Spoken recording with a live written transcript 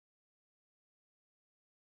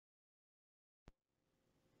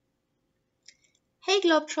Hey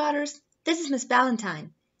Globetrotters, this is Miss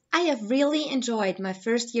Ballantyne. I have really enjoyed my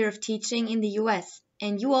first year of teaching in the US,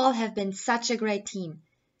 and you all have been such a great team.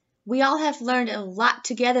 We all have learned a lot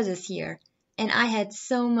together this year, and I had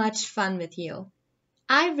so much fun with you.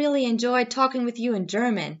 I really enjoyed talking with you in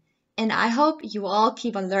German, and I hope you all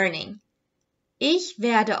keep on learning. Ich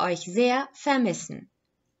werde euch sehr vermissen.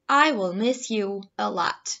 I will miss you a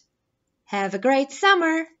lot. Have a great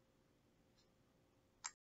summer!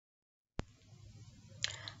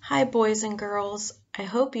 Hi, boys and girls. I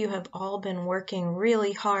hope you have all been working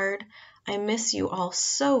really hard. I miss you all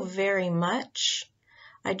so very much.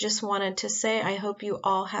 I just wanted to say I hope you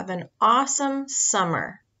all have an awesome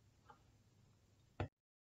summer.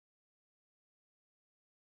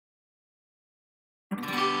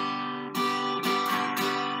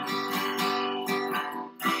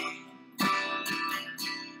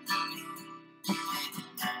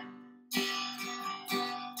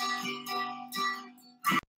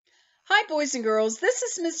 Hi, boys and girls. This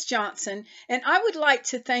is Miss Johnson, and I would like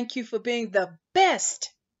to thank you for being the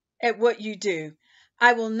best at what you do.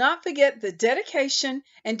 I will not forget the dedication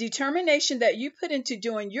and determination that you put into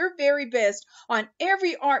doing your very best on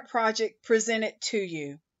every art project presented to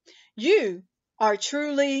you. You are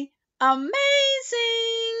truly amazing.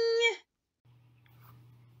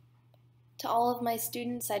 To all of my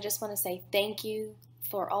students, I just want to say thank you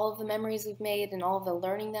for all of the memories we've made and all of the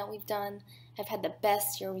learning that we've done. I've had the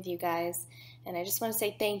best year with you guys, and I just want to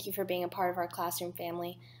say thank you for being a part of our classroom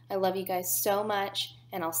family. I love you guys so much,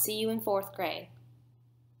 and I'll see you in 4th grade.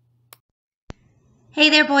 Hey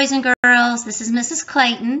there, boys and girls. This is Mrs.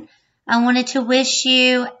 Clayton. I wanted to wish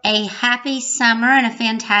you a happy summer and a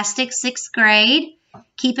fantastic 6th grade.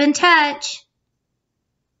 Keep in touch.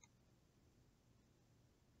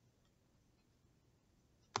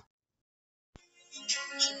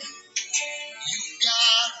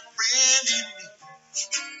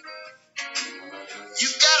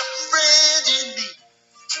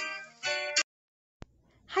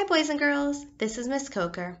 Hi, boys and girls. This is Miss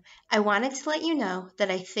Coker. I wanted to let you know that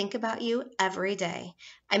I think about you every day.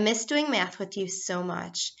 I miss doing math with you so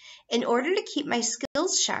much. In order to keep my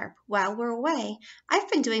skills sharp while we're away, I've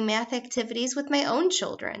been doing math activities with my own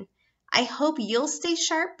children. I hope you'll stay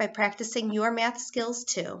sharp by practicing your math skills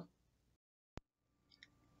too.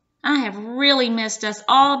 I have really missed us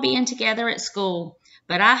all being together at school,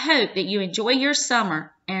 but I hope that you enjoy your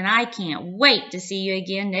summer, and I can't wait to see you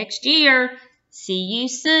again next year. See you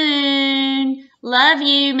soon. Love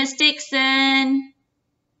you, Miss Dixon.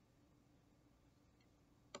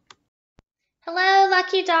 Hello,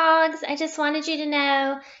 lucky dogs. I just wanted you to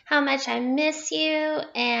know how much I miss you,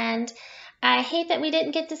 and I hate that we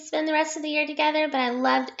didn't get to spend the rest of the year together, but I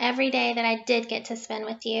loved every day that I did get to spend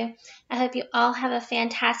with you. I hope you all have a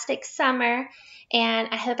fantastic summer, and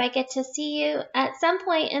I hope I get to see you at some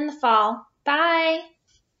point in the fall. Bye.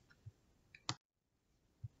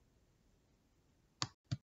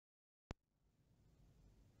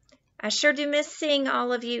 I sure do miss seeing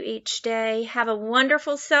all of you each day. Have a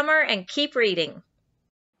wonderful summer and keep reading.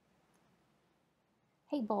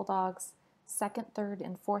 Hey Bulldogs, 2nd, 3rd,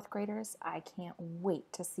 and 4th graders, I can't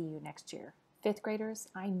wait to see you next year. 5th graders,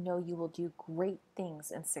 I know you will do great things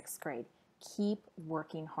in 6th grade. Keep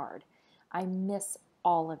working hard. I miss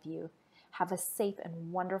all of you. Have a safe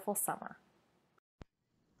and wonderful summer.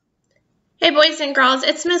 Hey boys and girls,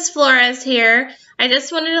 it's Miss Flores here. I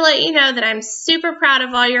just wanted to let you know that I'm super proud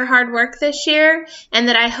of all your hard work this year and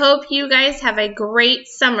that I hope you guys have a great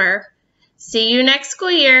summer. See you next school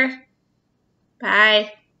year.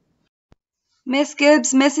 Bye. Miss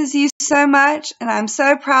Gibbs misses you so much, and I'm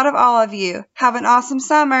so proud of all of you. Have an awesome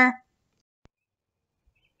summer.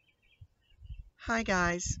 Hi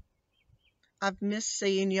guys. I've missed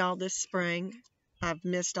seeing y'all this spring. I've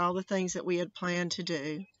missed all the things that we had planned to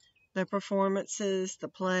do. The performances, the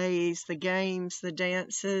plays, the games, the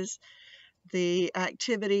dances, the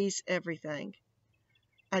activities, everything.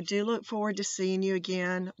 I do look forward to seeing you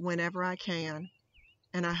again whenever I can,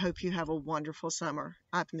 and I hope you have a wonderful summer.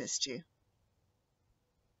 I've missed you.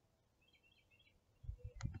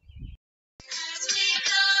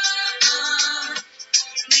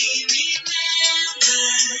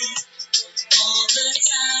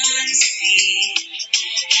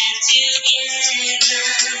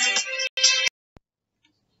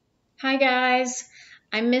 Hi guys,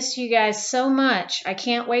 I miss you guys so much. I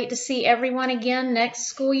can't wait to see everyone again next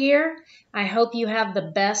school year. I hope you have the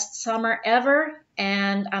best summer ever,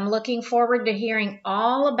 and I'm looking forward to hearing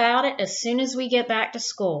all about it as soon as we get back to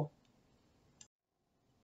school.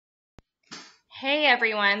 Hey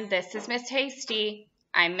everyone, this is Miss Hasty.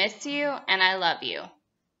 I miss you and I love you.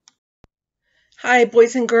 Hi,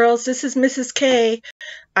 boys and girls. This is Mrs. K.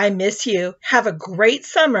 I miss you. Have a great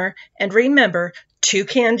summer, and remember, two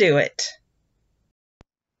can do it.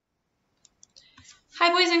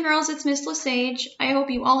 Hi, boys and girls. It's Miss Lesage. I hope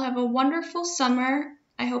you all have a wonderful summer.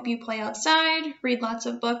 I hope you play outside, read lots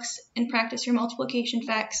of books, and practice your multiplication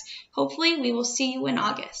facts. Hopefully, we will see you in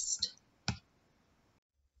August.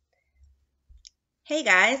 Hey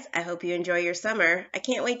guys, I hope you enjoy your summer. I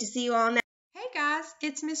can't wait to see you all next. Hey guys,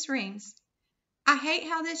 it's Miss Reams. I hate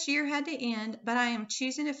how this year had to end, but I am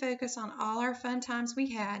choosing to focus on all our fun times we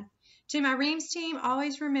had. To my Reams team,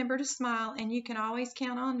 always remember to smile, and you can always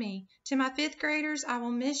count on me. To my fifth graders, I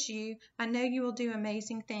will miss you. I know you will do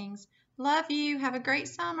amazing things. Love you. Have a great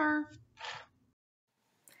summer.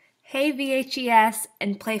 Hey VHES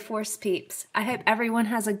and Playforce peeps. I hope everyone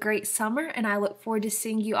has a great summer, and I look forward to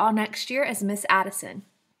seeing you all next year as Miss Addison.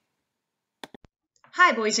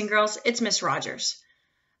 Hi, boys and girls. It's Miss Rogers.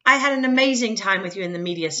 I had an amazing time with you in the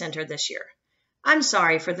Media Center this year. I'm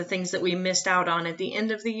sorry for the things that we missed out on at the end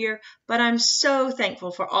of the year, but I'm so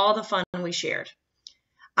thankful for all the fun we shared.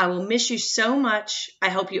 I will miss you so much. I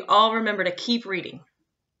hope you all remember to keep reading.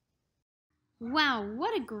 Wow,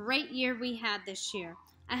 what a great year we had this year.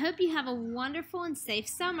 I hope you have a wonderful and safe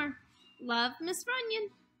summer. Love, Miss Runyon.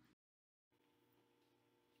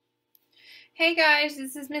 Hey guys,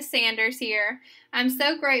 this is Miss Sanders here. I'm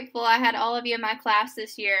so grateful I had all of you in my class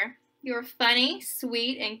this year. You're funny,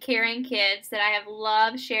 sweet, and caring kids that I have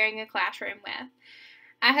loved sharing a classroom with.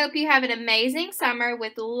 I hope you have an amazing summer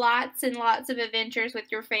with lots and lots of adventures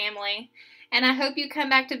with your family. And I hope you come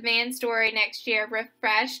back to VanStory next year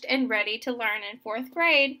refreshed and ready to learn in 4th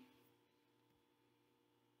grade.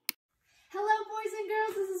 Hello, boys and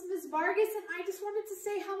girls. This is Miss Vargas, and I just wanted to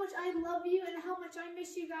say how much I love you and how much I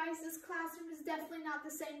miss you guys. This classroom is definitely not the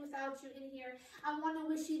same without you in here. I want to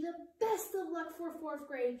wish you the best of luck for 4th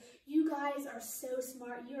grade. You guys are so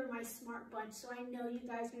smart. You are my smart bunch, so I know you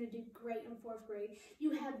guys are going to do great in 4th grade.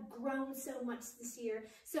 You have grown so much this year.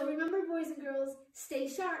 So remember, boys and girls, stay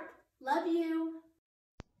sharp. Love you.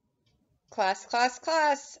 Class, class,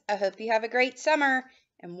 class. I hope you have a great summer.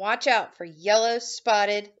 And watch out for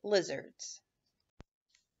yellow-spotted lizards.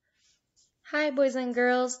 Hi, boys and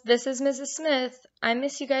girls. This is Mrs. Smith. I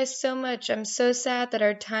miss you guys so much. I'm so sad that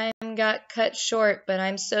our time got cut short, but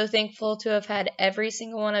I'm so thankful to have had every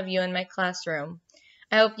single one of you in my classroom.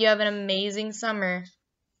 I hope you have an amazing summer.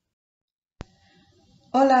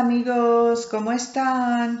 Hola amigos, ¿cómo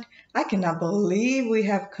están? I cannot believe we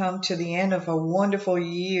have come to the end of a wonderful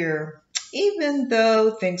year, even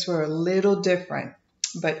though things were a little different.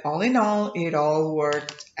 But all in all, it all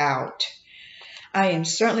worked out. I am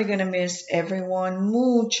certainly going to miss everyone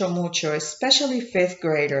mucho, especially 5th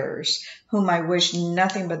graders, whom I wish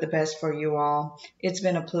nothing but the best for you all. It's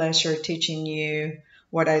been a pleasure teaching you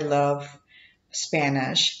what I love,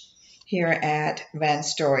 Spanish, here at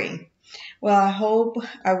VanStory. Well,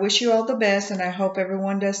 I wish you all the best, and I hope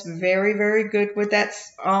everyone does very, very good with that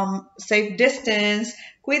safe distance.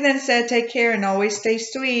 Cuídense, take care, and always stay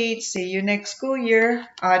sweet. See you next school year.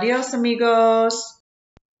 Adios, amigos.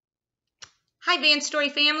 Hi,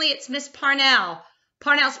 VanStory family. It's Miss Parnell.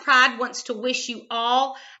 Parnell's Pride wants to wish you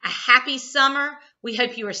all a happy summer. We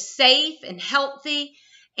hope you are safe and healthy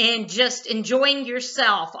and just enjoying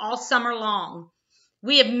yourself all summer long.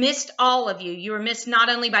 We have missed all of you. You were missed not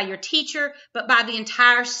only by your teacher, but by the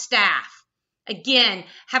entire staff. Again,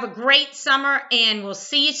 have a great summer, and we'll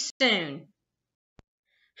see you soon.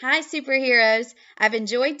 Hi, superheroes. I've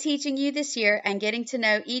enjoyed teaching you this year and getting to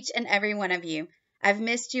know each and every one of you. I've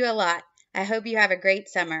missed you a lot. I hope you have a great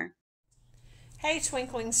summer. Hey,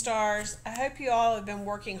 Twinkling Stars. I hope you all have been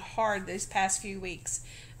working hard these past few weeks.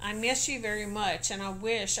 I miss you very much, and I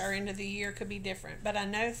wish our end of the year could be different, but I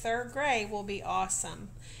know 3rd grade will be awesome.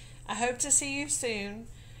 I hope to see you soon.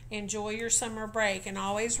 Enjoy your summer break, and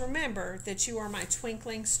always remember that you are my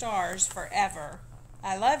twinkling stars forever.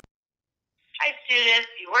 I love you. Hi, students.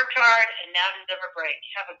 You worked hard, and now deserve a break.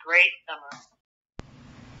 Have a great summer.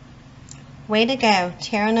 Way to go,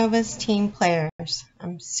 Terra Nova's team players.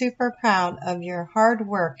 I'm super proud of your hard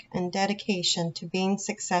work and dedication to being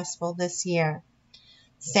successful this year.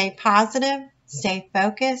 Stay positive, stay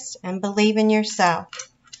focused, and believe in yourself.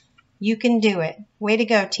 You can do it. Way to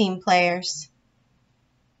go, team players.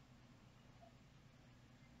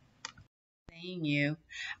 Seeing you.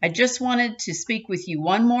 I just wanted to speak with you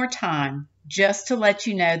one more time, just to let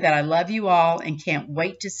you know that I love you all and can't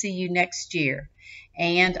wait to see you next year.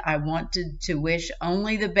 And I wanted to wish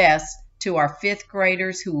only the best to our 5th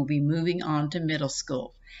graders who will be moving on to middle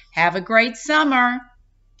school. Have a great summer.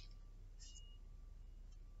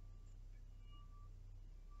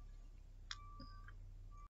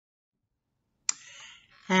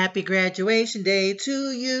 Happy graduation day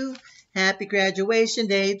to you. Happy graduation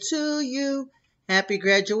day to you. Happy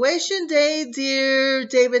graduation day, dear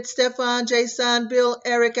David, Stefan, Jason, Bill,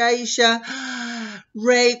 Eric, Aisha,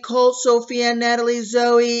 Ray, Colt, Sophia, Natalie,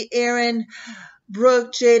 Zoe, Aaron,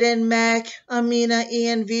 Brooke, Jaden, Mac, Amina,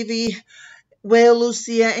 Ian, Vivi, Will,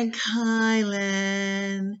 Lucia, and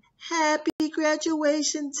Kylan. Happy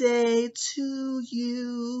graduation day to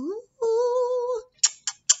you.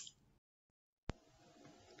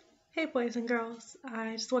 Hey boys and girls,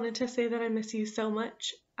 I just wanted to say that I miss you so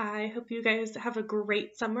much. I hope you guys have a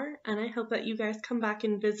great summer, and I hope that you guys come back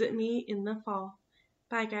and visit me in the fall.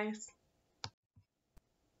 Bye guys.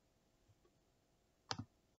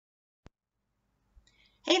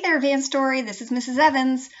 Hey there, VanStory. This is Mrs.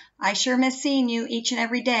 Evans. I sure miss seeing you each and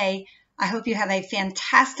every day. I hope you have a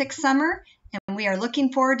fantastic summer, and we are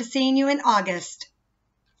looking forward to seeing you in August.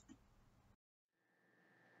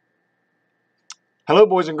 Hello,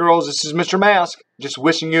 boys and girls. This is Mr. Mask. Just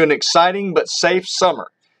wishing you an exciting but safe summer.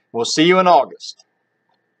 We'll see you in August.